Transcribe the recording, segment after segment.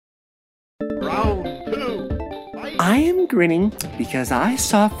I am grinning because I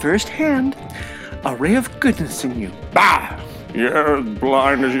saw firsthand a ray of goodness in you. Bah! You're as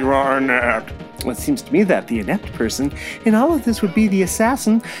blind as you are inept. Well, it seems to me that the inept person in all of this would be the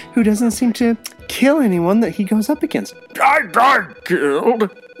assassin who doesn't seem to kill anyone that he goes up against. I got killed!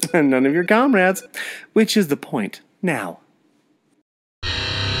 And none of your comrades. Which is the point. Now.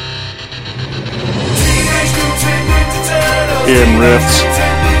 In rifts.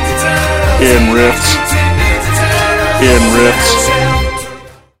 In rifts. In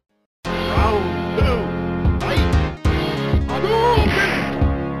rifts.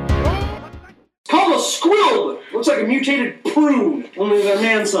 Called a squilb! Looks like a mutated prune, only they're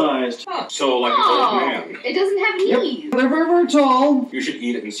man-sized. So, like an old man. It doesn't have knees. They're very, very tall. You should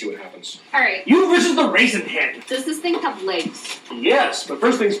eat it and see what happens. Alright, You versus the Raisin Head. does this thing have legs? Yes, but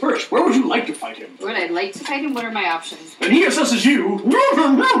first things first, where would you like to fight him? Would I like to fight him? What are my options? And he assesses you.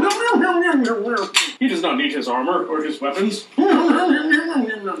 He does not need his armor or his weapons. I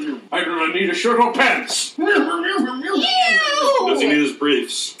do not need a shirt or pants. Ew! Does he need his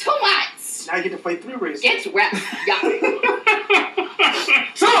briefs? Tomates! Now I get to fight through races. Get wrapped. Yeah.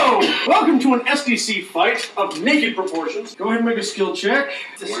 So, welcome to an SDC fight of naked proportions. Go ahead and make a skill check.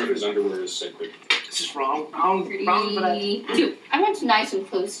 One of his underwear is sacred. This is wrong. Wrong for that. 32. I want nice and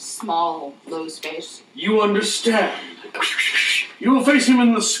close, small, low space. You understand. You will face him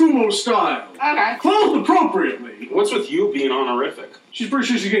in the sumo style. Okay. Clothed appropriately. What's with you being honorific? She's pretty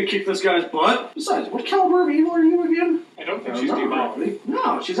sure she's gonna kick this guy's butt. Besides, what caliber of evil are you again? I don't think No, she's not devolved. really.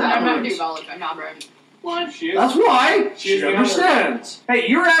 No, she's I'm not aberrant. devolved. I'm aberrant. What? She is. That's why She she is the understands. Hey,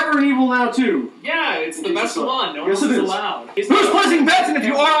 you're aberrant evil now too. Yeah, it's the best one. No one Yes, else it is is. allowed. Who's placing bets, and if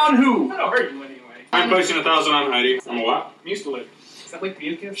you are on who? I don't hurt you anyway. I'm placing 1,000 on Heidi. I'm a what? I'm used to it. Is that like the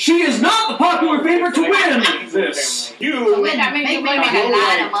mucus? She is not the popular favorite to win this. You Wait, I mean, have you make a lot no of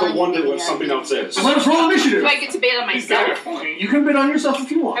right money. to wonder what something else is. Let us roll initiative. Do I get to bid on He's got myself? a point. You can bid on yourself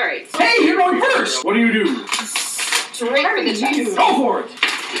if you want. Alright. Hey, you're going first. What do you do? Straight for the chest. Go for it.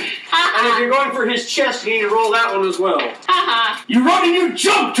 And if Ha you're going for his chest, you need to roll that one as well. ha. You run and you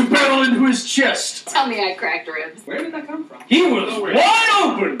jump to barrel into his chest. Tell me I cracked ribs. Where did that come from? He was wide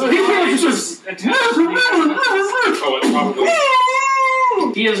open. He was just. Oh, it's probably.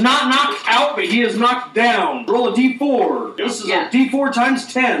 He is not knocked out, but he is knocked down. Roll a d4. Yeah. This is Yeah. a d4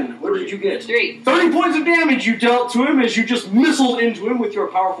 times 10. What did you get? 3. 30 points of damage you dealt to him as you just missiled into him with your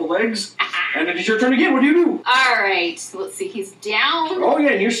powerful legs. And it is your turn again. What do you do? Alright, let's see. He's down. Oh,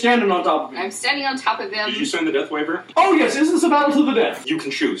 yeah, and you're standing on top of him. I'm standing on top of him. Did you send the death waiver? Oh, yes, is this a battle to the death? You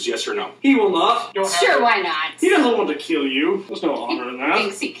can choose, yes or no. He will not. Don't have Sure, to. why not? He doesn't want to kill you. There's no honor in that.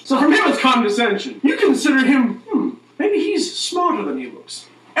 Thinks he So from him, it's condescension. You consider him, maybe he's smarter than he looks.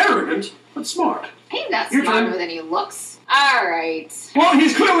 Arrogant, but smart. He's not Your smarter turn. than he looks. Alright. Well,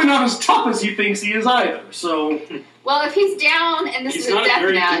 he's clearly not as tough as he thinks he is either, so... Well, if he's down and this He's is a not a death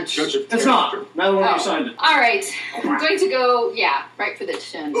very good match. judge of It's character. not. Neither one of Oh. you signed it. Alright. I'm going to go, yeah, right for the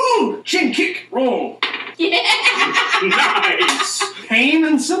chin. Ooh! Chin kick! Roll! Yeah. Nice! Plain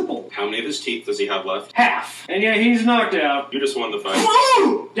and simple. How many of his teeth does he have left? Half. And yeah, he's knocked out. You just won the fight.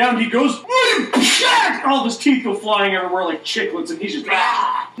 Ooh! Down he goes. All of his teeth go flying everywhere like chiclets, and he's just...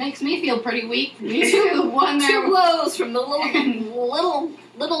 Makes me feel pretty weak. Me too. Two blows from the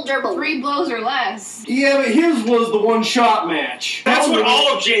little gerbil. 3 blows or less. Yeah, but his was the one-shot match. That's what was-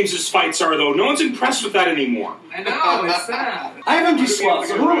 all of James's fights are, though. No one's impressed with that anymore. I know, it's sad. I have empty slots,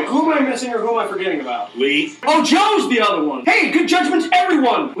 so who am I missing or who am I forgetting about? Lee? Oh, Joe's the other one. Hey, good judgment,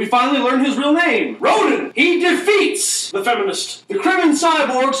 everyone. We finally learned his real name. Ronan. He defeats the feminist. The Kremen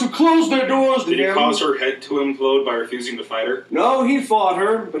cyborgs who closed their doors to Did he him. cause her head to implode by refusing to fight her? No, he fought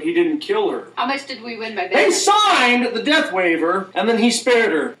her, but he didn't kill her. How much did we win by They that? signed the death waiver, and then he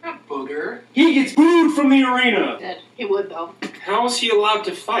spared her. That booger. He gets booed from the arena. Dead. He would, though. How is he allowed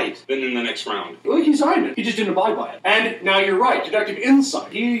to fight then in the next round? Well, he signed it. He just didn't abide by it. And now you're right. Deductive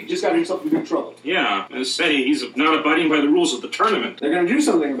insight. He just got himself in big trouble. Yeah, I say he's not abiding by the rules of the tournament. They're going to do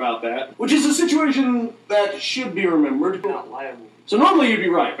something about that, which is a situation that should be remembered. You're not liable. So normally you'd be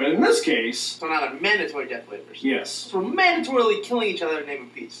right, but in this case, So now they're mandatory death waivers. yes. So we're mandatorily killing each other in the name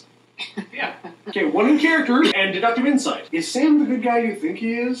of peace. Yeah. Okay, one in character and deductive insight. Is Sam the good guy you think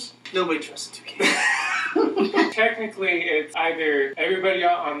he is? Nobody trusts the 2K. Technically, it's either everybody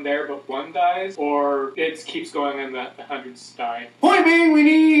on there but one dies, or it keeps going and the hundreds die. Point being, we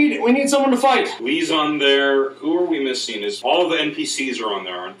need someone to fight. Lee's on there. Who are we missing? Is all the NPCs are on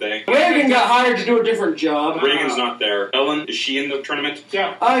there, aren't they? Reagan got hired to do a different job. Reagan's not there. Ellen, is she in the tournament?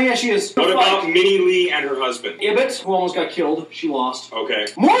 Yeah. Oh, yeah, she is. What about Minnie Lee and her husband? Ibbot, who almost got killed. She lost. Okay,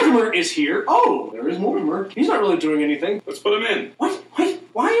 Mortimer is here. Oh, there is Mortimer. He's not really doing anything. let's put him in. What?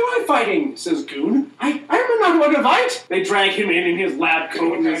 Why am I fighting? Says Goon. I remember want to fight? They drag him in his lab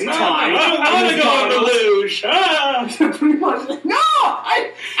coat and his tie. I want to go on the luge. Pretty much. No!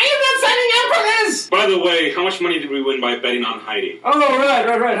 I am not signing up for this! By the way, how much money did we win by betting on Heidi? Oh,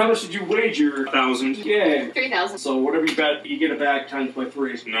 right. How much did you wager? 1,000. Yeah. 3,000. So whatever you bet, you get it back times by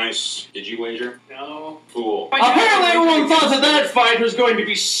 3. Nice. Did you wager? No. Fool. Apparently everyone thought that fight was going to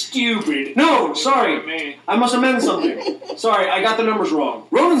be stupid. No, sorry. Me. I must amend something. Sorry, I got the numbers wrong.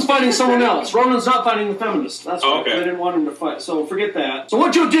 Ronan's fighting someone else. Ronan's not fighting the feminist. That's right. Okay. They didn't want him to fight, so forget that. So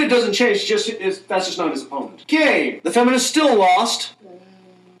what Joe did doesn't change. That's just not his opponent. Okay, the feminist still lost.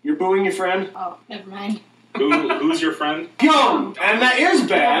 You're booing your friend? Oh, never mind. Who's your friend? Pyong! And that is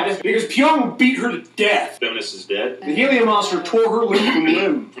bad, because Pyong beat her to death. Feminist is dead. The helium monster tore her limb from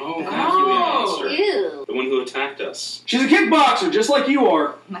limb. Oh, that helium monster. Ew. The one who attacked us. She's a kickboxer, just like you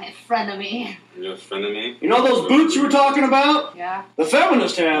are. My frenemy. You're a friend of me? You know those boots you were talking about? Yeah. The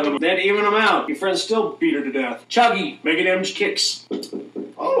feminist had them. They had to even them out. Your friend still beat her to death. Chuggy, mega damage kicks.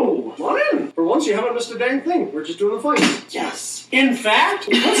 Oh, come on in. For once, you haven't missed a dang thing. We're just doing the fight. Yes. In fact,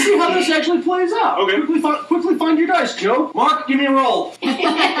 let's see how this actually plays out. Okay. Quickly find your dice, Joe. Mark, give me a roll.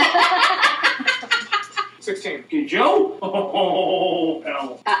 16. Okay, Joe? Oh,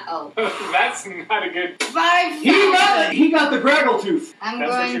 hell. Uh-oh. That's not a good... 5,000. He got the graggle tooth. I'm That's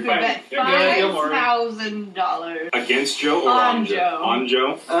what going you're to fighting. bet You're good, Gilmore. $5,000. Against Joe or On on Joe? Joe. On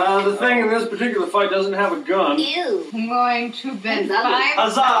Joe? The thing in this particular fight doesn't have a gun. Ew. I'm going to bet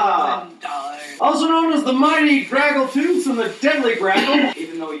Huzzah. $5,000. Also known as the mighty graggle tooth and the deadly graggle.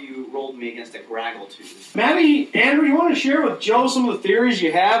 Even though you rolled me against a graggle tooth. Maddie, Andrew, you want to share with Joe some of the theories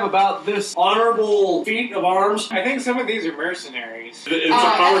you have about this honorable feat of arms? I think some of these are mercenaries. It's a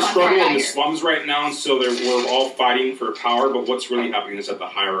that's power not struggle very in the accurate. slums right now, and so we're all fighting for power, but what's really happening is that the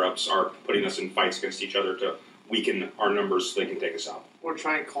higher-ups are putting us in fights against each other to weaken our numbers so they can take us out. Or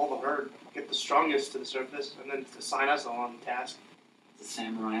try and call the herd, get the strongest to the surface, and then assign us on the task. As a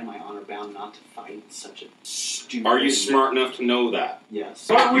samurai, am I honor bound not to fight such a stupid... Are you smart enough to know that? Yes.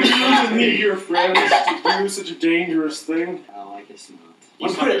 What would you need your friends to do such a dangerous thing? Oh, I guess not.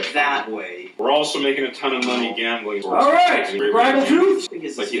 He's You put not it that way. We're also making a ton of money gambling. Alright, graggle tooth. Big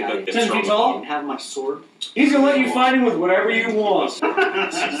as Like this you- guy. the 10 feet tall. And have my sword. He's gonna let you fight him with whatever you want.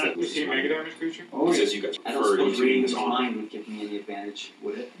 Is he a mega damage creature? Oh, He yeah. says you guys I don't prefer suppose using reading his his arm. mind would give me any advantage,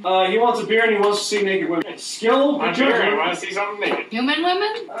 would it? He wants a beer and he wants to see naked women. Skill, I'm sure I judgment. want to see something naked. Human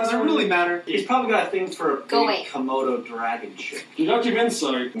women? Does it really matter? He's probably got a thing for a Go big away. Komodo dragon shit. Deductive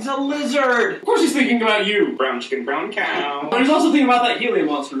insight. He's a lizard! Of course he's thinking about you. Brown chicken, brown cow. But he's also thinking about that helium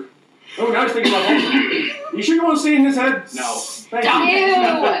monster. Oh, now he's thinking about that. You sure you want to stay in his head? No. Thank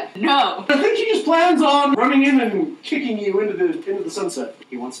you. Ew. No. I think he just plans on running in and kicking you into the sunset.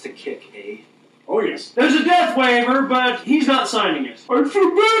 He wants to kick, eh? Oh yes. There's a death waiver, but he's not signing it. I'd feel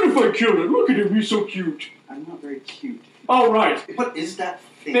bad if I killed it. Look at him, he's so cute. I'm not very cute. Oh right. What is that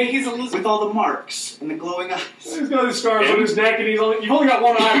thing? Think he's a lizard. With all the marks and the glowing eyes. He's got his scars on his neck, and you've only got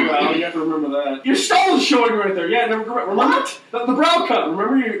one eyebrow. You have to remember that. Your skull is showing right there. Yeah, never remember. What? The brow cut.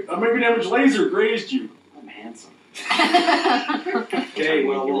 Remember, a maybe damaged laser grazed you. I'm handsome. Okay,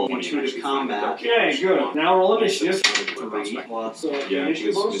 well, you roll we'll when you intuitive actually find combat. out. Okay, good. Now roll initiative. 3 plus. So Yeah,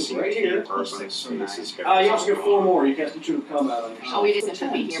 initiative bonus is right here. persons. You You also get 4 more. You cast intuitive combat on yourself. Oh, we just have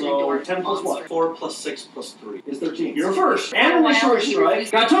to be here So, door 10 plus what? 4 plus 6 plus 3. Is 13. You're first. And initiatory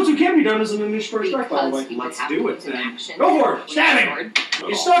strike. Now, Totsu can be done as an initiatory strike, by the way. Let's do it, then. Go for it. Stab him.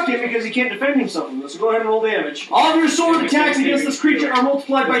 You stuck him because he can't defend himself. So go ahead and roll damage. All of your sword attacks against this creature are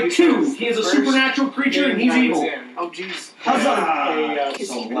multiplied by 2. He is a supernatural creature and he's evil. Oh, jeez. Huzzah! Because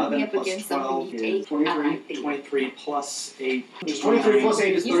So he would be 11 up plus against 12 something you is take. 23 plus 8. It's 23 plus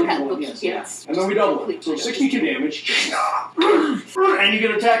 8 is You have 34. books, Yes. And then we double it. So 62 damage. And you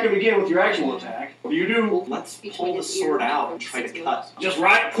can attack him again with your actual attack. What do you do? Let's pull the sword out and try to cut. Just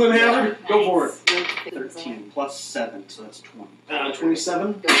right, Clint Hazard? Go for it. 13 plus 7, so that's 20.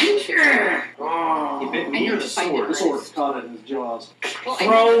 27. He Oh. bit I me need or to the find sword? The sword caught it in his jaws. Well,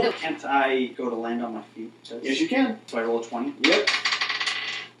 Throw. Can't I go to land on my feet? Yes, you can. So I roll a 20? Yep.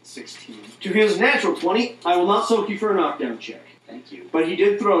 16. To his natural 20, I will not soak you for a knockdown check. Thank you. But he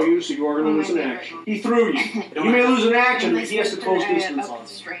did throw you, so you are going to lose an action. He threw you. You may lose an action, but he has to close distance on you.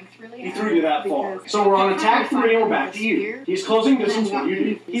 Strength really He threw you that far. So we're on attack 3 and we're back to you. He's closing distance. What do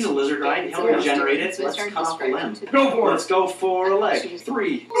you do? He's a lizard, right? He'll regenerate it. Let's cut off a limb. Go for Let's it. go for a leg.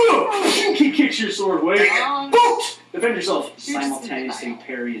 3. He kicks your sword away. Boot! Defend yourself. Simultaneously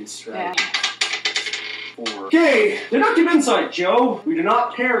parry and strike. 4. Okay, deductive insight, Joe. We do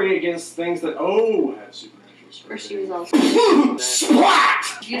not parry against things that have supernatural Or strength. she was also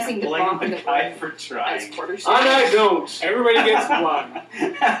Splat! using the Blame bomb the in guy the for as trying. quarter And I don't. Everybody gets blood.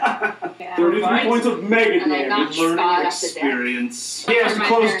 Yeah. 33 points of mega And I knocked damage. Scott Learning up to death. experience. He has to My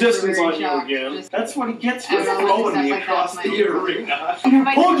close parents were distance very on you shocked. again. Just- That's what he gets I for was always throwing stuff me like that across with the my arena. You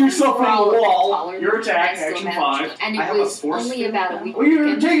My pulled parents yourself were from all the wall. taller Your than me, attack, I still action managed. 5. And I it have a was force only field about a now. week. Well, you're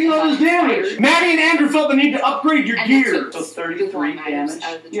weekend, taking all this I got damage. tired. Maddie and Andrew felt the need to upgrade your And gear. it took So 33 the one items damage.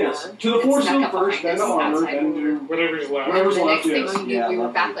 out of the Yes. drawer To the and force snuck field up first, then behind to us armor, outside then where we to were. Whatever's left. whatever's The left. next thing Yes. we knew, Yeah, we were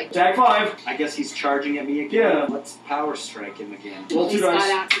lovely. back like Attack 5. I guess he's charging at me again. Yeah. Let's power strike him again. Roll we 2 got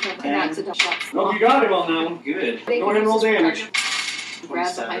dice. accidental shots. Nope, you got him on that one. Good. They Go ahead and roll just damage.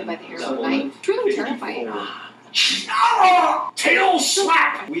 Grabbed behind by the hair of Double the night. Truly terrifying. 54. Tail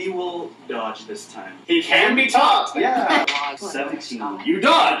slap! We will dodge this time. He can be taught. Yeah. God, 17. You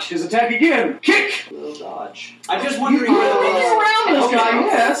dodge. His attack again. Kick! We'll dodge. I'm just You wondering. can around this guy, Okay.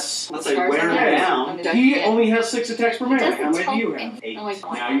 yes. Let's say wear him down. He only has 6 attacks per minute. How many Doesn't do you tell have? me. Eight. Oh, like,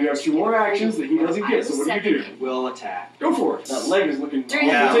 Now you have 2 more actions that he doesn't get, so what do you do? We'll attack. Go for it. That leg is looking During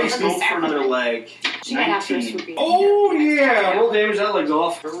Yeah, the let's tasty. go for another leg. She got after us 19. for being Oh here. yeah, roll damage, that leg's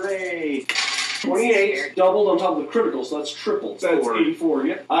off. Hooray. 28, doubled on top of the critical, so that's triple. So that's 4. 84,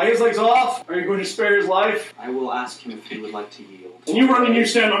 yeah. His leg's off. Are you going to spare his life? I will ask him if he would like to yield. And you run and you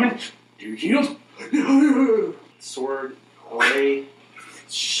stand on him. Do you yield? Sword away.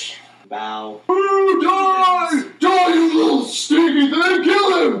 Bow. Die! Die, you little stinky thing!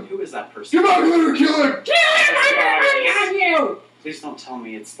 Kill him! Who is that person? You're not going to kill him! Kill him! Please don't tell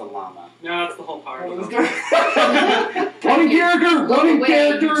me it's the llama. No, it's the whole party. One in character, one in Wait,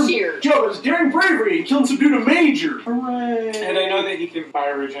 character. cheers. Joe is daring bravery. He killed some dude a major. Hooray! And I know that he can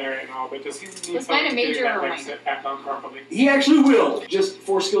fire regenerate and all, but does he need Was mine a focus major getting that or leg minor? set back on properly? He actually will. Just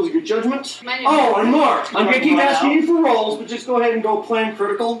 4 skills of good judgment. Mine is- Oh, and Mark, I'm going to keep Run asking out. you for rolls, but just go ahead and go plan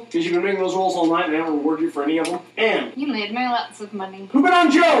critical, because you've been making those rolls all night and I haven't rewarded you for any of them. And You made me lots of money. who bet on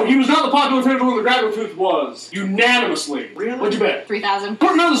Joe? He was not the popular favorite when the Dragon was. Unanimously. Really? What'd you bet? 3,000.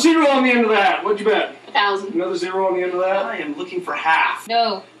 Put another 0 on the end of that. What'd you bet? 1,000. Another 0 on the end of that? I am looking for half.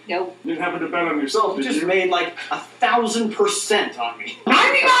 No. No. Didn't happen to bet on yourself, You did just you? made like 1,000% on me.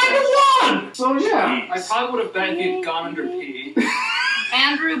 99 to 1! So yeah. I probably would have bet if he'd gone under P.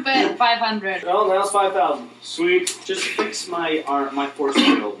 Andrew bet 500. Well, now it's 5,000. Sweet. Just fix my force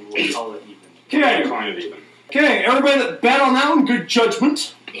field and we'll call it even. Okay. Calling it even. Okay, everybody that bet on that one, good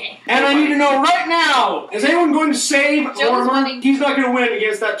judgment. Yeah. And I need to know right now, is anyone going to save Joe's Ormer? winning. He's not going to win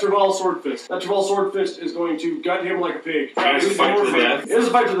against that Terval Swordfist. That Terval Swordfist is going to gut him like a pig. It's a fight to the death. It is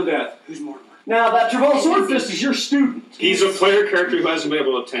a fight to the death. Who's Mortimer? Now, that Terval Swordfist is your student. He's a player character who hasn't been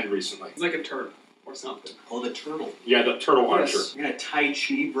able to attend recently. It's like a turtle or something. Oh, the turtle. Yeah, the turtle archer. Yes. You're gonna Tai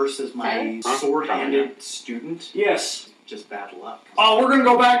Chi versus my Huh? sword-handed student? Yes. Just bad luck. Oh, we're going to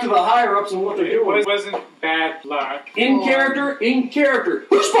go back to the higher-ups and what they're It doing. wasn't bad luck. In character, in character.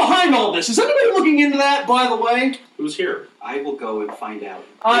 Who's behind all this? Is anybody looking into that, by the way? Who's here? I will go and find out.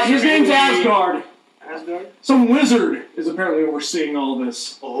 His name's Asgard. Asgard? Some wizard is apparently overseeing all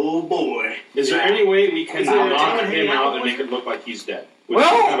this. Oh boy. Is there any way we can Is there knock anything him out and happening? make it look like he's dead? With Well-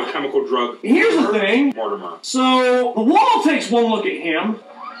 some kind of a chemical drug. Here's the thing. Mortimer. So, the wall takes one look at him.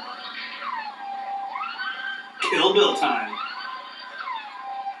 Kill Bill time.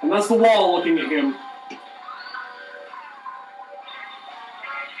 And that's the wall looking at him.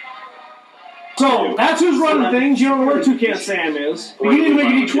 So, that's who's running things. You don't know where Toucan Sam is. But you need to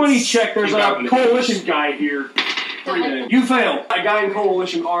make a D20 check. There's a coalition guy here. You fail. A guy in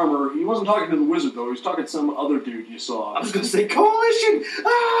coalition armor. He wasn't talking to the wizard, though. He was talking to some other dude you saw. I was gonna say coalition.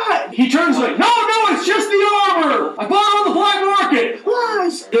 Ah! He turns like, no, it's just the armor! I bought it on the black market!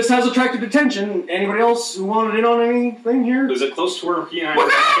 Lies. This has attracted attention. Anybody else who wanted in on anything here? Is it close to where he and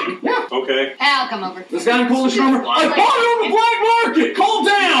I Yeah. Okay. I'll come over. This guy in coalition armor, I bought it on the black market! Calm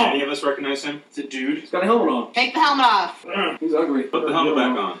down! Any of us recognize him? It's a dude. He's got a helmet on. Take the helmet off. He's ugly. Put the helmet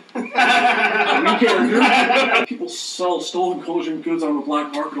back on. New character. People sell stolen coalition goods on the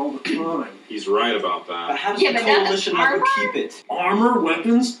black market all the time. He's right about But that. how does Yeah, the but that's coalition let them armor? keep it? Armor,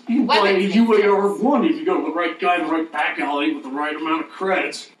 weapons. You can buy Weapons it you makes way over sense. one if you go to the right guy in the right back alley with the right amount of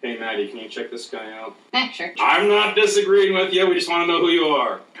credits. Hey, Maddie, can you check this guy out? Sure. I'm not disagreeing with you. We just want to know who you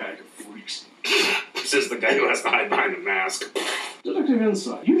are. Pack of freaks. This is the guy who has to hide behind the mask. Deductive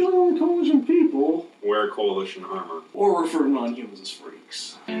insight. Usually only coalition people Wear coalition armor. or refer to non-humans as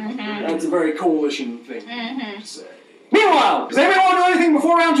freaks. Mm-hmm. That's a very coalition thing Mm-hmm. to say. Meanwhile, does anybody want to do anything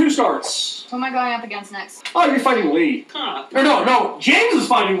before round 2 starts? Who am I going up against next? Oh, you're fighting Lee. Huh. Or no, James is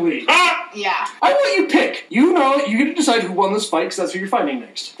fighting Lee. Yeah. I want you to pick. You know, you get to decide who won this fight because that's who you're fighting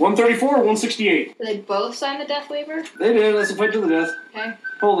next. 134 or 168? Did they both sign the death waiver? They did. That's a fight to the death. Okay.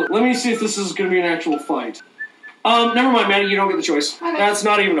 Hold it. Let me see if this is going to be an actual fight. Never mind, Maddie. You don't get the choice. Okay. That's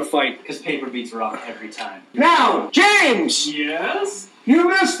not even a fight. Because paper beats rock every time. Now, James! Yes? You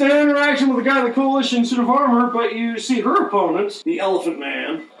missed their interaction with the guy in the Coalition suit of armor, but you see her opponent, the Elephant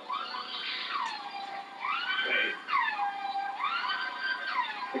Man.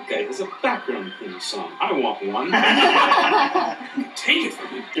 Okay, there's a background theme song. I want one. Take it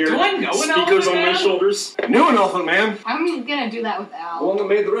from me. Do I know an Speakers on Elephant my Man? shoulders. I knew an Elephant Man. I'm gonna do that with The Al. one that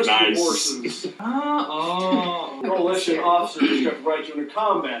made the rest of the Nice. horses. Oh. Coalition officers got to write you into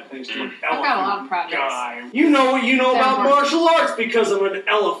combat thanks to an I've got a lot of elephant projects. guy. You know what you know about Denver. martial arts because I'm an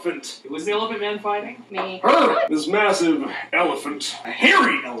elephant. Was the Elephant Man fighting? Me. Her, this massive elephant, a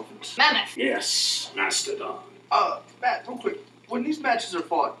hairy elephant. Mammoth. Yes. Mastodon. Matt, real quick. When these matches are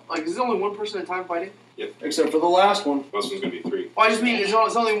fought, like, is it only one person at a time fighting? Except for the last one. Last one's gonna be 3. Oh, I just mean it's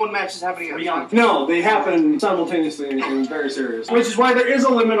only one match is happening at a time. No, they happen simultaneously in various areas. Which is why there is a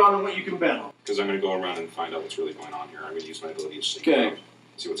limit on what you can bet on. Because I'm gonna go around and find out what's really going on here. I'm gonna use my abilities to Okay.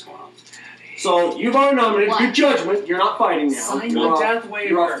 see what's going on. So, you've already nominated. What? Good judgment. You're not fighting now. Sign You're the off- death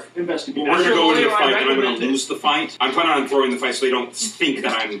You're off waiver. investigating. Well, we're gonna go into the That's fight the and I'm gonna lawyer I lose the fight. I'm planning on throwing the fight so they don't think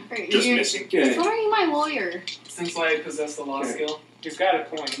that I'm just You- missing. Okay. Why are you my lawyer? Since I possess the law Okay. skill. He's got a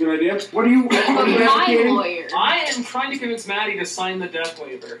point. Good idea. What are you But my advocating? lawyer. I am trying to convince Maddie to sign the death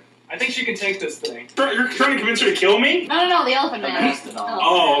waiver. I think she can take this thing. You're trying to convince her to kill me? No, the Elephant Man. Mastodon.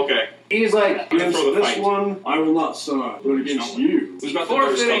 Oh, okay. He's like, Throw against the this fight. one, I will not sign, but against you. Who's about the better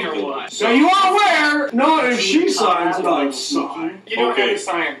Forfeiting stuff or to what? So you are aware, not if she signs it, I'd sign. You don't Okay. have to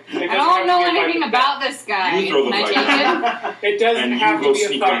sign. It I don't know anything about. about this guy. You throw the Can I fight. take It doesn't And you have go to be a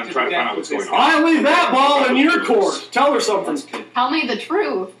sneak fight around and try to the find death out what's with this going on. I leave that ball in your court. Tell her something. That's good. Tell me the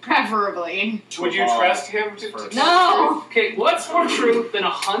truth, preferably. Would you trust him to First. No! Okay, what's more truth than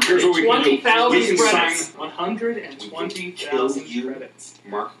Here's what we can do. 120,000 We can credits? sign- 120,000 you. credits.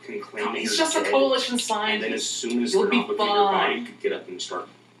 Mark can claim that He's you're just a dead, coalition and sign. then as soon as You'll they're be not looking at your body, fine. you could get up and start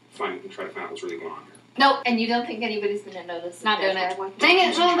try to find out what's really going on here. Nope. And you don't think anybody's gonna notice? Not doing that? it. Dang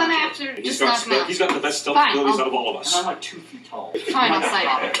it, well then I have to just knock him out. He's got the best stealth Fine, abilities I'll- out of all of And us. I'm like 2 feet tall. Fine, I'll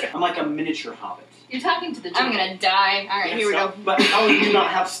sign it. I'm like a miniature hobbit. You're talking to the. I'm gonna die. Alright, here we go. But how do you not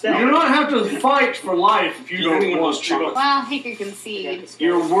have You stealth? do not have to fight for life if you You don't only want want to. to. Well, he could concede.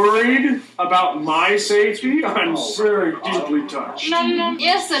 You're worried about my safety? I'm Oh. very deeply touched. No.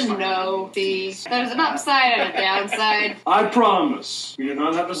 Yes and no. See, there's an upside and a downside. I promise. You do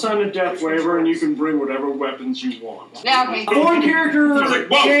not have to sign a death waiver and you can bring whatever weapons you want. Yeah, okay. Foreign character I was like,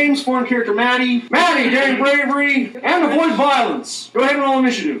 whoa. James, foreign character Maddie, daring bravery, and avoid violence. Go ahead and roll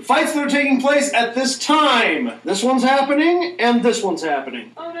initiative. Fights that are taking place at this time. This one's happening, and this one's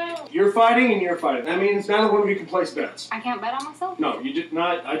happening. Oh no. You're fighting, and you're fighting. That means neither one of you can place bets. I can't bet on myself? No, you did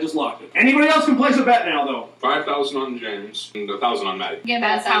not. I just locked it. Anybody else can place a bet now, though. 5,000 on James and 1,000 on Maddie. Give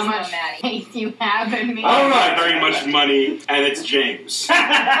That's how much Maddie. faith you have in me. All right. Not very much money, and it's James.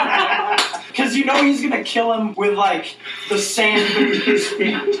 Because you know he's gonna kill him with like the sand beneath his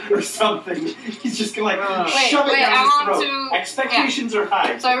feet or something. He's just gonna like shove it wait, down I his want throat. to- Expectations are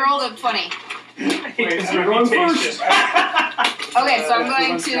high. So I rolled a 20. Wait, You're going first. Okay, so I'm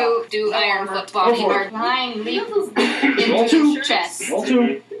going to do Iron Foot Go Body for Hard Line Leap Roll into two. the chest. Roll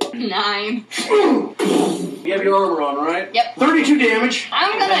 2. 9. You have your armor on, right? Yep. 32 damage.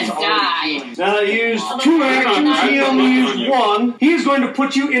 I'm gonna die. Now that you used 2 actions, he only used 1. He's going to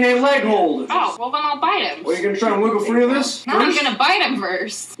put you in a leg hold. Oh, well then I'll bite him. Well, you're going to try and wiggle free of this? No, I'm first? gonna bite him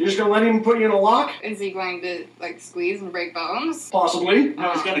first. You're just going to let him put you in a lock? Is he going to, like, squeeze and break bones? Possibly.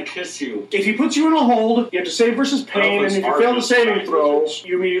 No, he's gonna kiss you. If he puts you in a hold, you have to save versus pain, and if you fail the saving throw,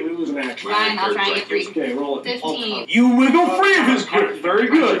 you immediately lose an action. Fine, I'll try and get free. Okay, roll it. 15. You wiggle free of his grip. Very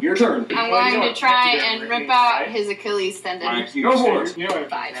good. Your turn. I'm going to try and rip out his Achilles tendon. Go for it. You know what?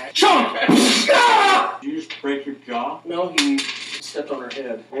 5. Chomp! Ah! Did you just break your jaw? No, he stepped on her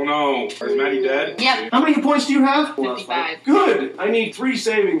head. Oh no. Is Maddie dead? Yep. How many hit points do you have? 55. Good. I need 3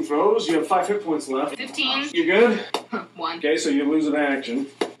 saving throws. You have 5 hit points left. 15. You good? 1. Okay, so you lose an action.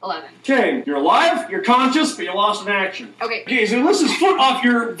 11. Okay, you're alive, you're conscious, but you lost an action. Okay. Okay, so he lifts his foot off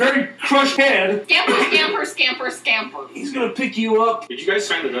your very crushed head. Scamper. He's gonna pick you up. Did you guys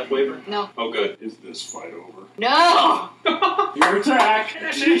sign the death waiver? No. Oh, good. Is this fight over? No! Your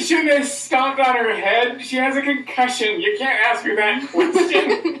attack. She shouldn't have stomped on her head. She has a concussion. You can't ask her that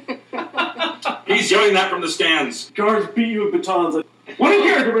question. He's yelling that from the stands. Guards beat you with batons. What a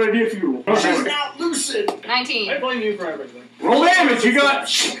character, but idea futile. not lucid. 19. I blame you for everything. Roll damage, you got...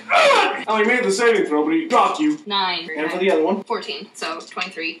 Oh, he made the saving throw, but he dropped you. 9. And for the other one. 14. So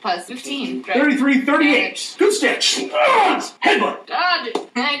 23 plus 15. 33, 38. Good stitch. Headbutt. Dodge it.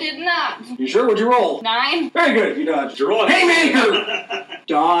 I did not. You sure? What'd you roll? 9. Very good, you dodged. You're rolling. Haymaker!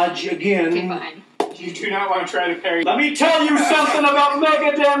 Dodge again. Okay, fine. You do not want to try to parry. Let me tell you something about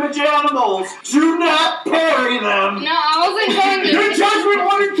mega damage animals. Do not parry them. No, I wasn't going to. Your judgment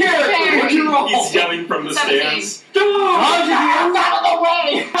wasn't character. What'd you roll? He's yelling from the 17. stands. Out of the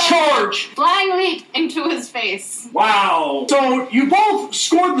way! Charge. Flying leap into his face. Wow. So you both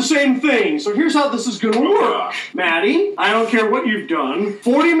scored the same thing. So here's how this is going to work. Maddie, I don't care what you've done.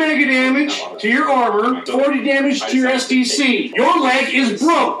 40 mega damage to your armor, 40 damage to your SDC. Your leg is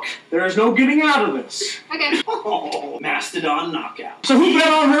broke. There is no getting out of this. Okay. Oh, Mastodon knockout. So who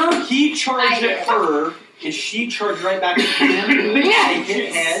bet on her? He charged at her. Is she charged right back at him? Yeah. They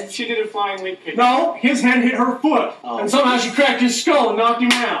hit head. She did a flying leap kick. No, his head hit her foot. Oh. And somehow she cracked his skull and knocked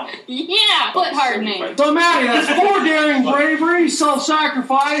him out. Yeah. Foot hardening. So Maddie, that's 4 daring bravery,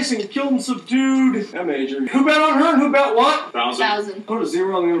 self-sacrifice, and killed and subdued. That major. Who bet on her and who bet what? 1,000. Put a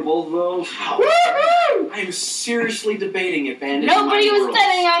 0 on the end of both of those. I am seriously debating it, Bandit. Nobody was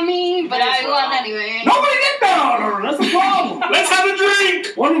betting on me, but I won anyway. Nobody did bet on her. That's the problem. Let's have a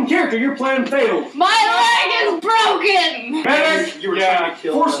drink! One in character, your plan failed. My leg is broken! Medic. You were trying to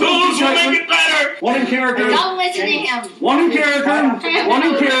kill Force her. Those will make it better! One in character. Don't listen to him. One in character. One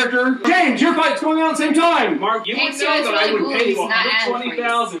in character. James, your fight's going on at the same time. Mark, you would Thanks, know it's that I really would pay you cool. He's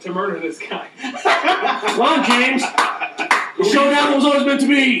not $120,000 to murder this guy. Come on, James. The showdown was always meant to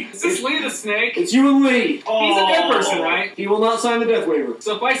be. Is this Lee the Snake? It's you and Lee. He's a dead person, right? He will not sign the death waiver.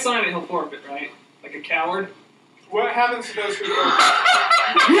 So if I sign it, he'll forfeit, right? Like a coward? What happens to those who forfeit?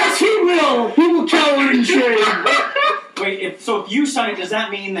 Yes, he will. He will cower in shame. Wait, so if you sign it, does that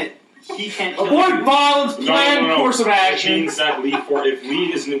mean that he can't kill Avoid you? violence, planned course of It action. means that if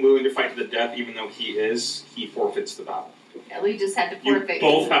Lee isn't willing to fight to the death, even though he is, he forfeits the battle. Yeah, we just had to You forfeit.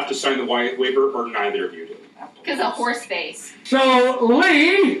 both have to sign the waiver, or neither of you do. Because of horse face. So,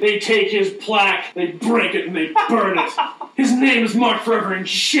 Lee, they take his plaque, they break it, and they burn it. His name is marked forever in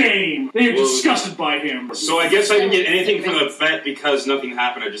shame. They are disgusted by him. So I guess I didn't get anything from the bet because nothing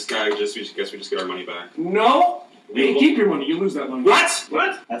happened. We just get our money back. No. You keep your money, you lose that money.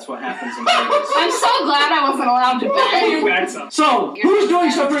 What? That's what happens in Vegas. I'm so glad I wasn't allowed to bet. That's up. So, who's doing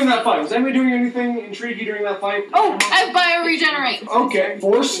stuff during that fight? Was anybody doing anything intriguing during that fight? Oh, I have bio-regenerate. Okay.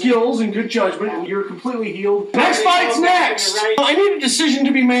 4 skills and good judgment, and you're completely healed. Next fight's next! I need a decision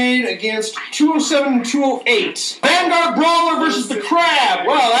to be made against 207 and 208. Vanguard Brawler versus the Crab.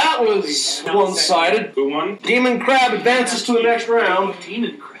 Well, that was one-sided. Who won? Demon Crab advances to the next round.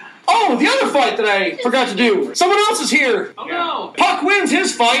 Demon crab. Oh, the other fight that I forgot to do. Someone else is here. Oh no! Puck wins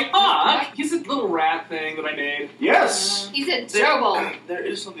his fight. Puck! He's a little rat thing that I made. Yes. He's a turbo. There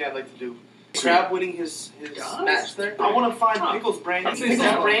is something I'd like to do. Crab winning his match there. I want to find Pickles brandy. That's Pickles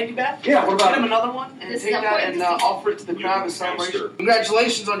nice. brandy back. Yeah, what Get about him it? another one and This take is that a and point. offer it to the crab as celebration.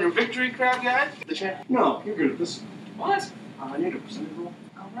 Congratulations on your victory, Crab Guy. The champ. No, you're good at this. What? I need a percentage roll.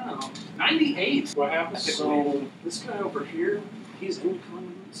 Oh no. 98. What happened? So, this guy over here, he's into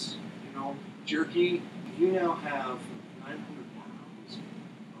condiments, you know, jerky. You now have 900 pounds of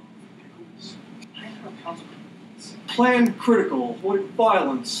pickles. 900 pounds of pickles. Planned critical, avoid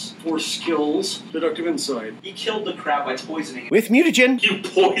violence, for skills, deductive insight. He killed the crab by poisoning it. With mutagen. You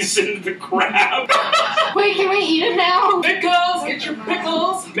poisoned the crab. Wait, can we eat it now? Pickles! Get your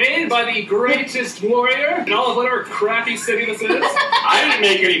pickles! Made by the greatest warrior in all of whatever crappy city this is. I didn't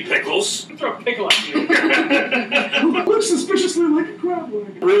make any pickles. I'm gonna throw a pickle at you. Looks suspiciously like a crab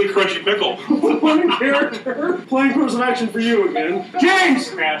leg. Really crunchy pickle. One character. Playing course of action for you again. James!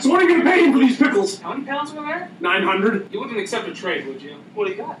 So what are you going to pay him for these pickles? How many pounds were there? 900. You wouldn't accept a trade, would you? What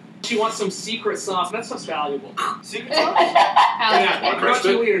do you got? She wants some secret sauce. That stuff's valuable. Secret sauce? Yeah, about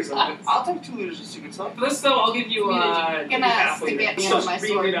 2 liters of it. I'll take 2 liters of secret sauce. For this though, I'll give you Gonna half stick liter. it on my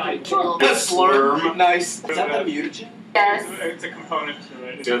sword. Slurm. Nice. Is that the mutagen? Yes. It's a component to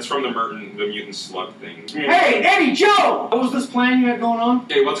it. That's from the mutant slug thing. Hey, Eddie, Joe! What was this plan you had going on?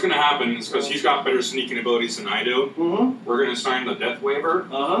 Okay, what's gonna happen is because he's got better sneaking abilities than I do, Mm-hmm. we're gonna sign the death waiver.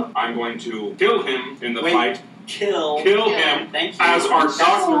 Uh-huh. I'm going to kill him in the Wait. fight. Kill Him Thank you. as our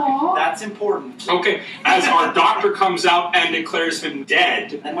doctor. That's important. Okay, as our doctor comes out and declares him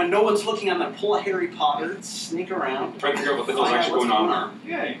dead. And when no one's looking, I'm gonna pull a Harry Potter, sneak around. Trying to figure out what the hell's Find out actually what's going on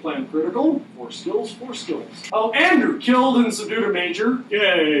there. Yay, plan critical, 4 skills, 4 skills. Oh, Andrew killed and subdued a major.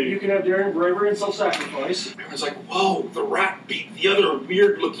 Yay! You can have daring, bravery, and self-sacrifice. I was like, whoa, the rat beat the other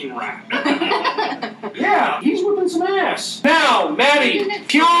weird-looking rat. Yeah, he's whipping some ass. Now, Maddie,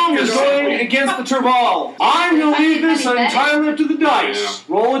 Pyong is going against the Turbal. I'm I'm going to leave this Funny entirely up to the dice.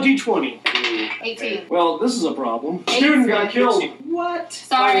 Roll a d20. 18. Well, this is a problem. Student got killed. What? By a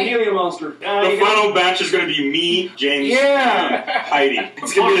Sorry. helium monster. The final batch is going to be me, James, Yeah. and Heidi.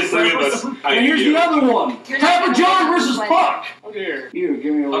 It's going to be the three of us. And here's the other one. You're not Pepper gonna John win versus this one. Puck. Oh dear. You,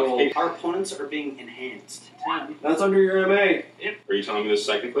 give me a roll. Okay. Our opponents are being enhanced. That's under your MA. Are you telling me this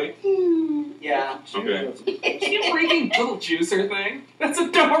technically? Yeah. Okay. Is he breaking little juicer thing? That's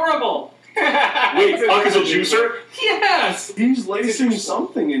adorable. Wait, Puck is a juicer? Yes. He's lacing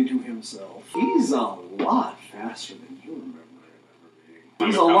something into himself. He's a lot faster than you remember him ever being.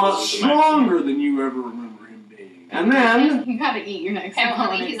 He's a lot stronger than you ever remember him being. And then, You gotta eat your next Apparently,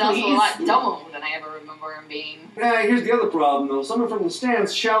 opponent, he's also a please. lot dumber than I ever remember him being. here's the other problem though. Someone from the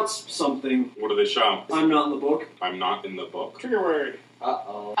stands shouts something. What do they shout? I'm not in the book. I'm not in the book. Trigger word.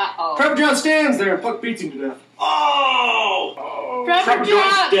 Uh-oh. Uh-oh. Pepper John stands there and Puck beats him to death. Oh! Oh. Trevor John's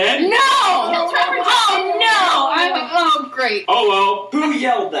John! dead? No! Kill Trevor Oh no! Oh great. Oh Who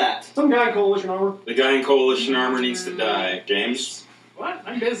yelled that? Some guy in coalition armor. well. The guy in coalition armor needs to die. James? What?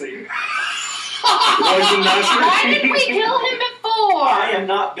 I'm busy. Poison master? Why did we kill him before? I am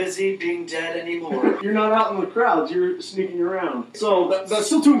not busy being dead anymore. You're not out in the crowds, you're sneaking around. So that's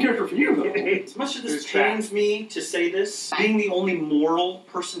still two in character for you though. As much as this Who's that? pains me to say this, being the only moral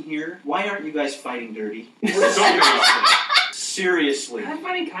person here, why aren't you guys fighting dirty? What are you talking about? Seriously. I'm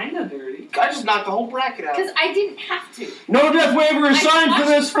finding kinda dirty. I just knocked the whole bracket out. Because I didn't have to. No death waiver is signed for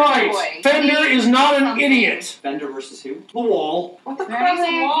this fight. Fender is not an idiot. Fender versus who? The wall. What the Is there crap's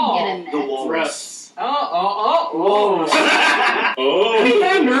any way a I wall? can get in The that? walrus. Oh. Oh!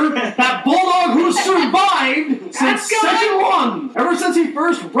 Fender, that bulldog who survived since session 1. Ever since he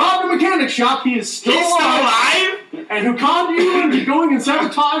first robbed a mechanic shop, he is still He's still alive? And who conned you into going and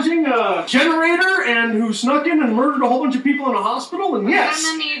sabotaging a generator, and who snuck in and murdered a whole bunch of people in a hospital, and yes.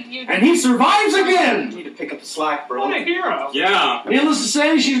 I'm gonna need you to... And he survives You again! need to pick up the slack, bro. What a hero. Yeah. Needless to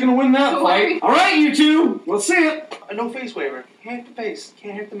say, she's gonna win that So fight. Alright, you two, let's see it. A no face waiver. Can't hit the face.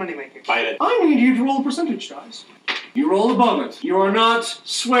 Can't hit the moneymaker. Fight it. I need you to roll a percentage dice. You roll above it. You are not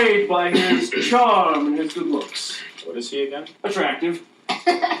swayed by his charm and his good looks. What is he again? Attractive.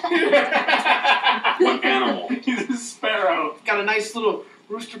 What animal? He's a sparrow. Got a nice little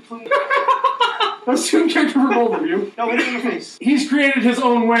rooster plume. That's two character for both of you. No, hit him in the face. He's created his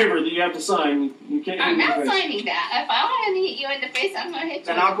own waiver that you have to sign. You can't hit I'm him in not the face. signing that. If I want to hit you in the face, I'm going to hit you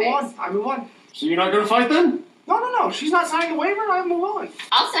Then in I'll the go face. on. I move on. So you're not gonna fight then? No. She's not signing the waiver. I move on.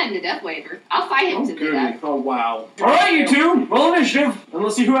 I'll sign the death waiver. I'll fight him to do that. Oh, wow. Alright, you two, roll initiative, and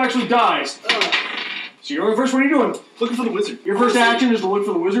let's see who actually dies. So you're going first, what are you doing? Looking for the wizard. Your first action is to look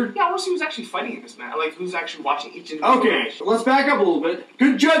for the wizard? Yeah, I want to see who's actually fighting in this match. Like, who's actually watching each individual Okay, match. so let's back up a little bit.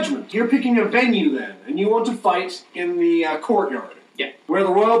 Good judgment. You're picking a venue then, and you want to fight in the courtyard. Yeah. Where the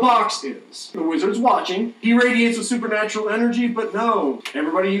royal box is. The wizard's watching. He radiates with supernatural energy, but no.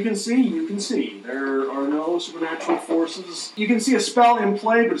 Everybody you can see. There are no supernatural forces. You can see a spell in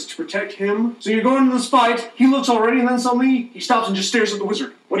play, but it's to protect him. So you're going into this fight, he looks already, and then suddenly he stops and just stares at the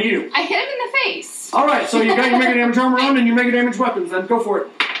wizard. What do you do? I hit him in the face. Alright, so you got your mega damage armor on and your mega damage weapons, then go for it.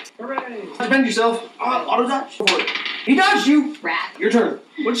 Hooray. Defend yourself. Auto dodge? Go for it. He dodged you. Rat. Your turn.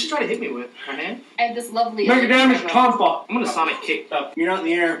 What did she try to hit me with? Her hand? I have this lovely... Mega damage, compa. I'm gonna sonic kick up. You're not in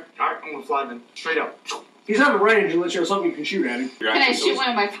the air. Alright, I'm gonna fly then. Straight up. He's out of range unless you have something you can shoot at him. Your Can I action shoot goes- one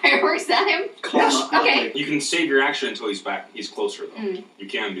of my fireworks at him? Yes. Okay. You can save your action until he's back. He's closer though. Mm. You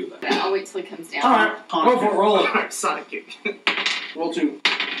can do that. I'll wait till he comes down. Alright, go for it, roll it. Alright, sonic kick. Roll 2.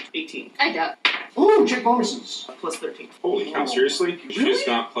 18. I duck. Ooh, check bonuses. Plus 13. Holy cow! Seriously? She's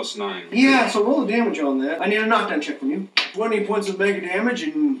got +9. Yeah, so roll the damage on that. I need a knockdown check from you. 20 points of mega damage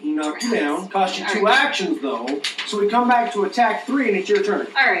and he knocked you down. Cost you 2 actions though. So we come back to attack 3 and it's your turn.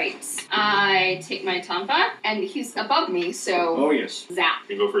 Alright. I take my Tompa, and he's above me, so... Oh yes. Zap.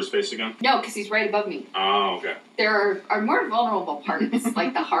 You go for his face again? No, because he's right above me. Oh, okay. There are more vulnerable parts,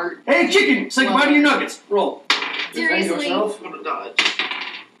 like the heart. Hey chicken! Say goodbye to your nuggets. Roll. Defend Seriously? yourself. I'm gonna dodge.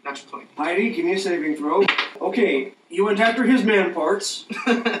 Natural 20. Heidi, give me a saving throw. Okay, you went after his man parts,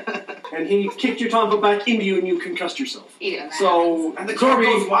 and he kicked your tongue back into you and you concussed yourself. Either that So, And the car Corby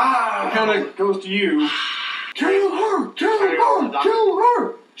goes, wow! kind of goes to you. Kill her! Kill her! Kill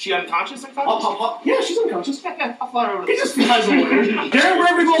her! She unconscious? Yeah, she's unconscious. Yeah, I'll fly over He just flies away. Darren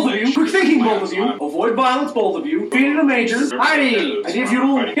Bradley, both of you. Quick thinking, both of you. Avoid violence, both of you. Defeated a major. Heidi! Idea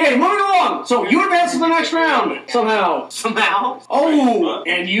feudal. Okay, moving along. So, you advance to the next round. Somehow. Somehow. Oh,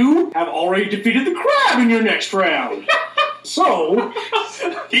 and you have already defeated the crab in your next round. So,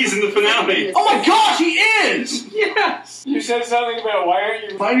 He's in the finale. oh my gosh, he is! Yes! You said something about why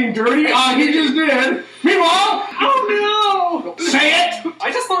aren't you... Fighting dirty? Ah, he just did. Meanwhile, Oh no! say it!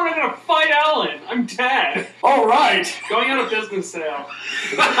 I just learned gonna fight Ellen. I'm dead. All right. Going out of business sale.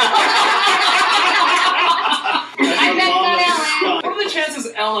 I'm betting on Ellen. What are the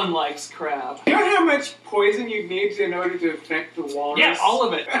chances Ellen likes crab? You know how much poison you need in order to affect the walrus? Yes, all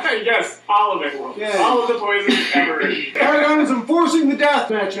of it. Yes, all of it. Yeah. All of the poison ever. Aragon is enforcing the death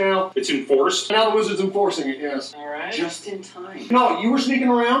match now. It's enforced. Now the wizard's enforcing it, yes. Alright. Just in time. No, you were sneaking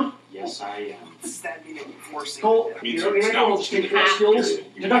around? Yes, I am. Does that mean enforcing? Cole, Me you too. know Scout. the sneak skills?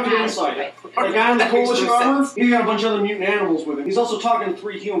 Deductive insight. The guy in the That makes coalition no armor, sense. he's got a bunch of other mutant animals with him. He's also talking to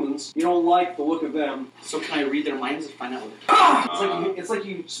 3 humans. You don't like the look of them. So can I read their minds and find out what It's like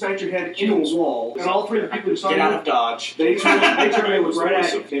you smacked your head into a wall, and all 3 of the people who's Get talking out of Dodge. they turn they look right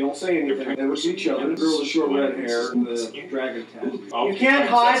at you. They don't say anything. They look at each other. The girl with the short red hair and the dragon tattoo. You can't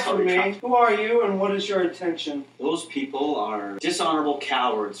hide from me. Who are you and what is your intention? Those people are dishonorable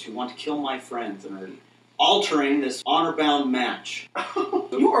cowards who want to kill my friends and are altering this honor-bound match.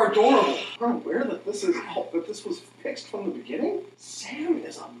 You are adorable. Are aware that this was fixed from the beginning? Sam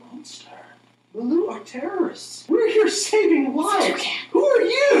is a monster. Lulu are terrorists. We're here saving lives. Who are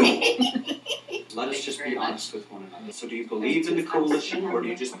you? Let us just be honest with one another. So do you believe in the coalition or do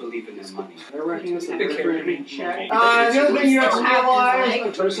you just believe in their money? I reckon it's The other thing you have to realize, Like-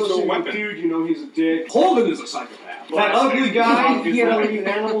 if there's such a dude, you know he's a dick. Holden is a psychopath. That ugly guy, he had other mutant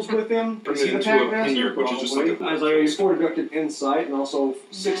animals with him. Is he the pack master? which is just like a- As I 4 deductive insight and also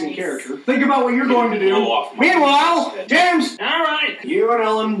 6 in character. Think about what you're going to do. Blow off my- Meanwhile, James, Alright. you and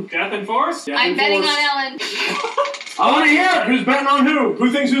Ellen. Death and force? I'm betting on Ellen. I want to hear it. Who's betting on who?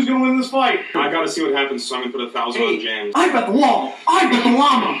 Who thinks who's going to win this fight? I gotta see what happens, so I'm gonna put 1,000 on James. I bet the llama. I bet the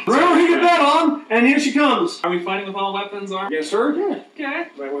llama. Remember who you bet on, and here she comes. Are we fighting with all weapons armed? Yes, sir. Yeah. Okay.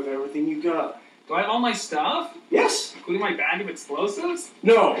 Right with everything you got. Do I have all my stuff? Yes. Including my bag of explosives?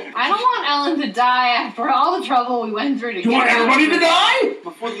 No. I don't want Ellen to die after all the trouble we went through to You get want her. everybody to die?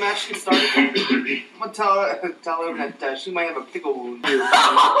 Before the match gets started, I'm gonna tell her that she might have a pickle wound. If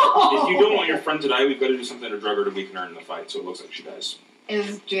you don't want your friend to die, we've got to do something to drug her to weaken her in the fight, so it looks like she dies.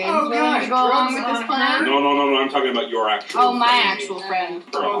 Is James Oh, willing gosh, to go along with drugs this on plan? No, I'm talking about your actual Oh, my friend. actual friend.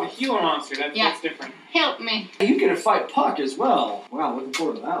 Oh, the healer monster. That's Yeah. different. Help me. You get to fight Puck as well. Wow, looking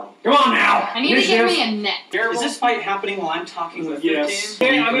forward to that one. Come on now. I need to give me a net. Is this fight happening while I'm talking with Yes. 15?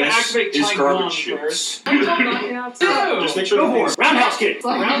 Okay, I'm gonna This activate is Chai garbage Gong shoots. first. Two! Just make sure Go the for things- it. Roundhouse kick.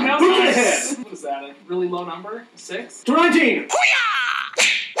 Roundhouse? Boot to the head. What is that? A really low number? 6? 219.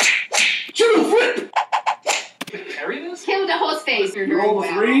 Shoot a flip. Parry this? Kill the horse face. You roll a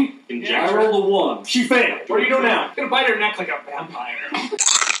 3. I Inject her. rolled a 1. She failed. What do you do now? I'm gonna bite her neck like a vampire.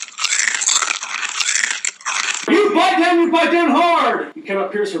 You bite down hard. You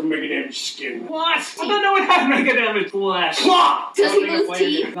cannot pierce her mega damage skin. What? I don't know what had mega damage flesh. Plop. Does he Something lose a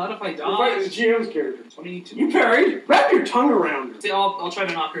teeth? flavor. Not if I You're fighting the dodge. GM's character. 22. You parried. Wrap your tongue around her. See, I'll try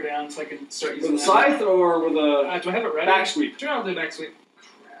to knock her down so I can start using With a that. scythe or with a Do I have it ready? back sweep? Sure, I'll do back sweep.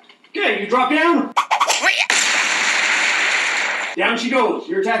 Okay, you drop down. Down she goes.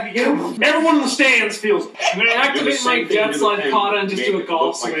 Your attack again. Everyone in the stands feels it. I'm gonna Do the activate same my thing Death to the Slide pin. Kata and just do a Make it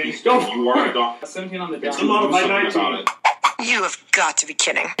golf look like swing. he's- Go You are a dog. 17 on the It's down. Come on, do by something 19. about it. You have got to be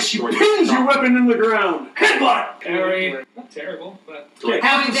kidding. She pins your weapon in the ground. Headbutt. Parry. Not terrible, but. Okay,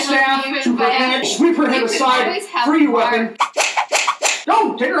 half the Going to staff help you to her by head. having- Sweep her head You could aside. always have Free your Mark. weapon.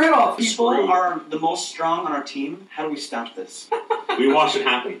 No, take her head off. People are the most strong on our team. How do we stop this? We watched it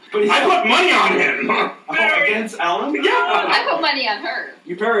happen. But I put money on him! against Alan? Yeah! I put money on her.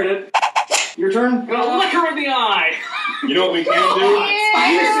 You parried it. Your turn. I'm gonna look her in the eye. You know what we can do?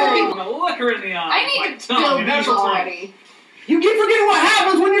 Yeah. I'm gonna look her in the eye. I need My to tongue, build an this actual tongue. already. You keep forgetting what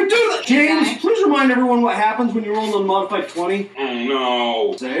happens when you do that. James, Okay. please remind everyone what happens when you roll an unmodified 20. Oh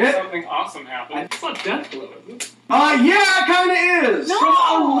no. Say it. Something awesome happened. It's not death blow, is it? Yeah, it kinda is. No.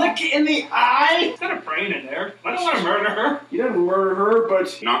 A lick in the eye? It's got a brain in there. I don't want to murder her. You didn't murder her,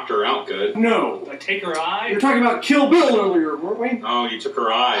 but Knocked her out good. no. Did I take her eye? You were talking about Kill Bill earlier, weren't we? Oh, you took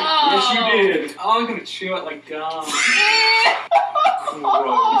her eye. Yes, you did. Oh, I'm gonna chew it like gum.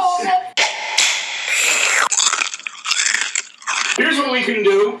 Oh, Here's what we can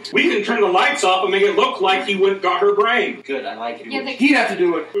do. We can turn the lights off and make it look like he went got her brain. Good, I like it. yeah, He'd have to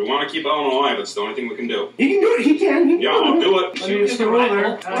do it. We want to keep Ellen alive. That's the only thing we can do. He can do it. He can. Yeah, I'll do it. I mean, it's still in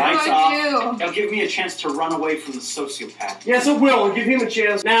there. what do Lights I off. do? It'll give me a chance to run away from the sociopath. Yes, it will. Give him a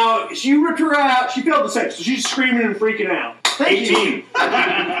chance. Now, she ripped her out. She failed the save, so she's screaming and freaking out. Thank you. 18.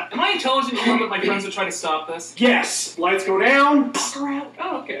 Am I intelligent enough that my friends would try to stop this? Yes. Lights go down.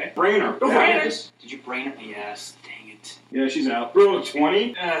 Oh, okay. Brainer. Go for Yeah. it. Did you brain it? Yes. Dang it. Yeah, she's out. Roll a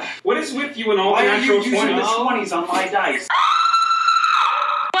 20. What is with you and all Why the are you natural using 20s? the 20s on my dice?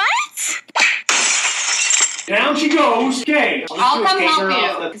 What? Down down she goes. Okay. I'll come help her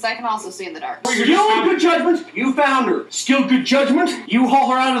off you, the- because I can also see in the dark. Skill, good judgment. You found her. Skill, good judgment. You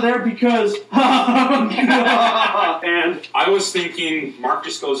haul her out of there because. And I was thinking Mark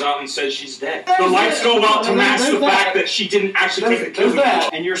just goes out and says she's dead. The lights go out to mask the fact that she didn't actually take the there's kill.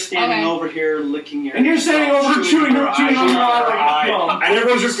 that. And you're standing Okay. over here licking your. And you're standing over her, chewing on her eye like a thumb. And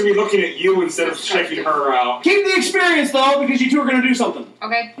everyone's just gonna be looking at you instead of checking her out. Keep the experience though, because you two are gonna do something.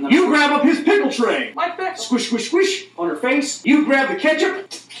 Okay. You grab up his pickle tray. My pickle. Squish, squish, squish on her face. You grab the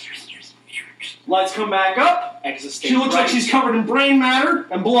ketchup. Lights come back up. She looks like she's covered in brain matter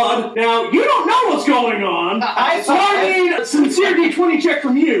and blood. Now, you don't know what's going on. So I need a sincere D20 check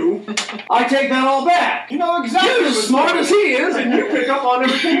from you. I take that all back. You know exactly. You're as smart as he is, and you pick up on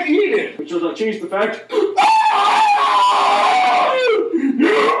everything that he did. Which does not change the fact. You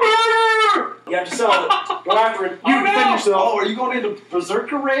murder! You have to sell it. Go after it. You defend yourself. Oh, are you going into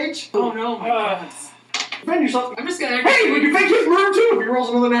berserker rage? Oh no, my God. Defend yourself. I'm just gonna. Hey, we can fake his murder too if he rolls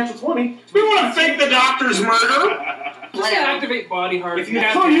another natural 20. We want to fake the doctor's murder. Just gonna activate body heart. If you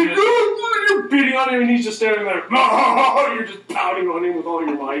have you're beating on him and he's just standing there. You're just pounding on him with all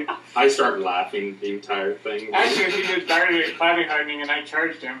your might. I start laughing the entire thing. Actually, if he was body hardening and I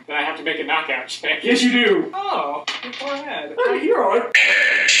charged him, then I have to make a knockout check. Yes, you do. Oh, before ahead. You're alright.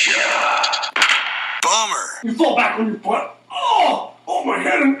 Bummer. You fall back on your butt. Oh, my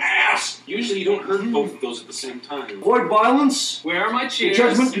head and ass. Usually you don't hurt both of those at the same time. Avoid violence. Where are my Good cheers?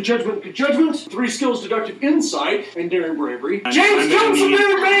 judgment, good judgment, good judgment. 3 skills, deductive insight, and daring bravery. I'm James gonna Jones from need-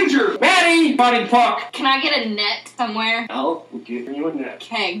 Daring Ranger. Maddie, fighting puck. Can I get a net somewhere? I'll give you a net.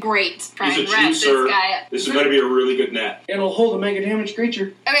 Okay, great. Try He's and a wrap this juicer. guy up. This is going to be a really good net. It'll hold a mega damage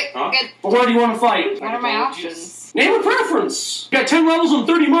creature. Okay, Huh? good. But where do you want to fight? What are my options? Name a preference. You got 10 levels and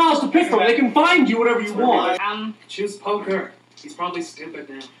 30 miles to pick from. They can find you whatever you want. Choose poker. He's probably stupid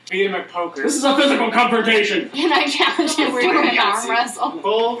now. Beat him at poker. This is a physical confrontation. Can I challenge him to an arm wrestle?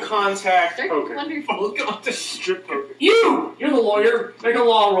 Full contact They're wonderful. Full contact strip poker. You're the lawyer. Make a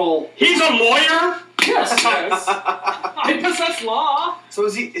law roll. He's a lawyer? Yes. Yes. I possess law. So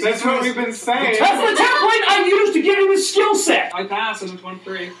is he? That's what we've been saying. That's the template I used to get him his skill set. I pass and it's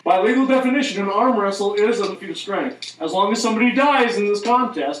 1-3. By legal definition, an arm wrestle is a feat of strength. As long as somebody dies in this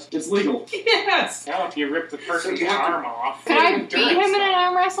contest, it's legal. Yes. Now if you rip the person's arm off. Could I beat him in an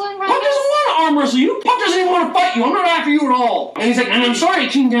arm wrestling Puck contest? doesn't want to arm wrestle you. Puck doesn't even want to fight you. I'm not after you at all. And he's like, and I'm sorry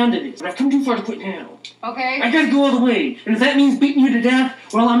it came down to this, but I've come too far to quit now. Okay. I gotta go all the way. And if that means beating you to death,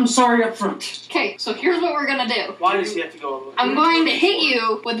 well, I'm sorry up front. Okay, so here's what we're gonna do. Why does he have to go over? I'm going to hit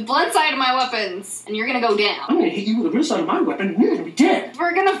you with the blunt side of my weapons, and you're gonna go I'm down. gonna hit you with the real side of my weapon, and you're gonna be dead.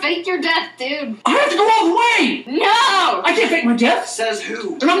 We're gonna fake your death, dude. I have to go all the way! No! I can't fake my death, Says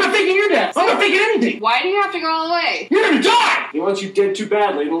who? and I'm not faking your death. I'm not faking anything. Why do you have to go all the way? You're gonna die! He wants you dead too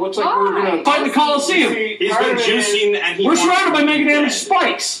badly, and it looks like we're gonna Why? fight in the Coliseum. He's been juicing and he We're wants surrounded to by be mega damage dead.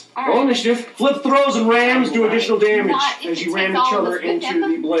 spikes. All Roll right. initiative. Flip throws and rams do additional damage Not if as it you ram takes each all other of us with into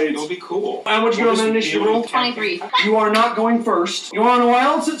him. the blades. It'll be cool. And what'd you get on that initiative roll? 23. You are not going first. You wanna know why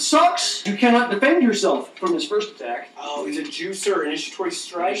else it sucks? You cannot defend yourself from this first attack. Oh, he's a juicer. Initiatory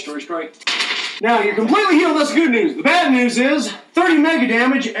strike. Story strike. Now, you're completely healed, that's good news. The bad news is, 30 mega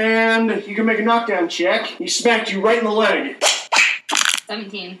damage, and you can make a knockdown check. He smacked you right in the leg.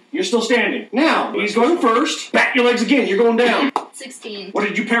 17. You're still standing. Now, he's going first. Back your legs again, you're going down. 16. What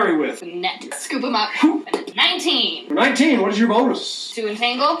did you parry with? Net. Scoop him up. And it's 19. For 19, what is your bonus? To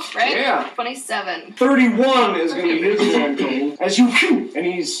entangle, right? Yeah. 27. 31 is going to be his grand total. As you, and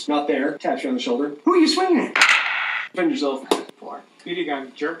he's not there, taps you on the shoulder. Who are you swinging at? Defend yourself. 4. Speedy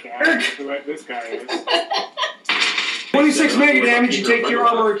gun jerk ass. What this guy is. 26 mega damage, you take your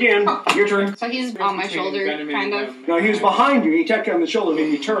armor again. Your turn. So he's on my shoulder, kind of. No, he was behind you. He tapped you on the shoulder, then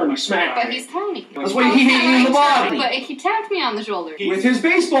you turn, he smacked. But he's tiny. That's why he hit you in the body. But he tapped me on the shoulder. With his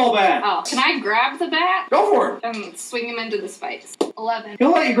baseball bat. Oh, can I grab the bat Go for it. and swing him into the spikes? 11.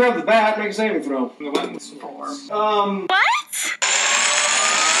 He'll let you grab the bat, make a saving throw. The one's 4.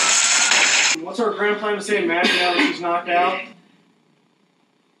 What's our grand plan to save Maddie now that she's knocked out?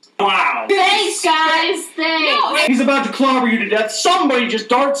 Wow. Thanks, guys. Thanks. He's about to clobber you to death. Somebody just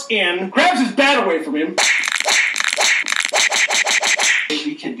darts in, grabs his bat away from him.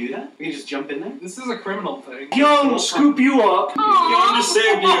 We can do that? We can just jump in there? This is a criminal thing. Young will scoop you up. Young to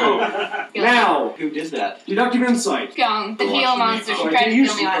save you. Now, Who did that? deductive insight. Young, the heel monster. She Oh, I tried to can't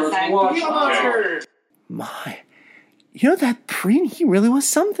use kill me the last cards. time. Watch. Heel monster! My. You know, that Preen, he really was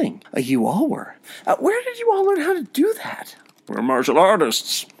something. You all were. Where did you all learn how to do that? We're martial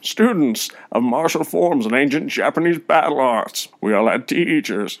artists, students of martial forms and ancient Japanese battle arts. We all had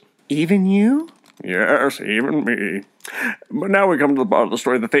teachers. Even you? Yes, even me. But now we come to the part of the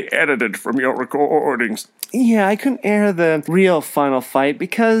story that they edited from your recordings. Yeah, I couldn't air the real final fight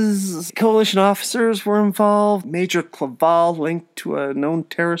because coalition officers were involved. Major Claval linked to a known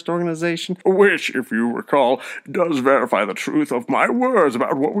terrorist organization. Which, if you recall, does verify the truth of my words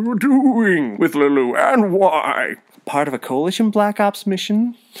about what we were doing with Lulu and why. Part of a coalition Black Ops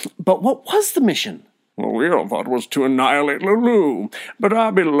mission. But what was the mission? Well, we all thought it was to annihilate Lulu, but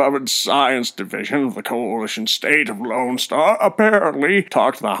our beloved science division of the coalition state of Lone Star apparently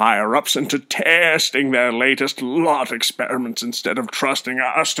talked the higher-ups into testing their latest lot experiments instead of trusting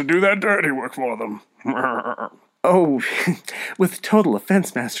us to do their dirty work for them. Oh, with total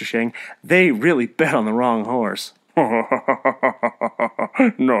offense, Master Shang, they really bet on the wrong horse.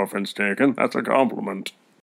 No offense taken, that's a compliment.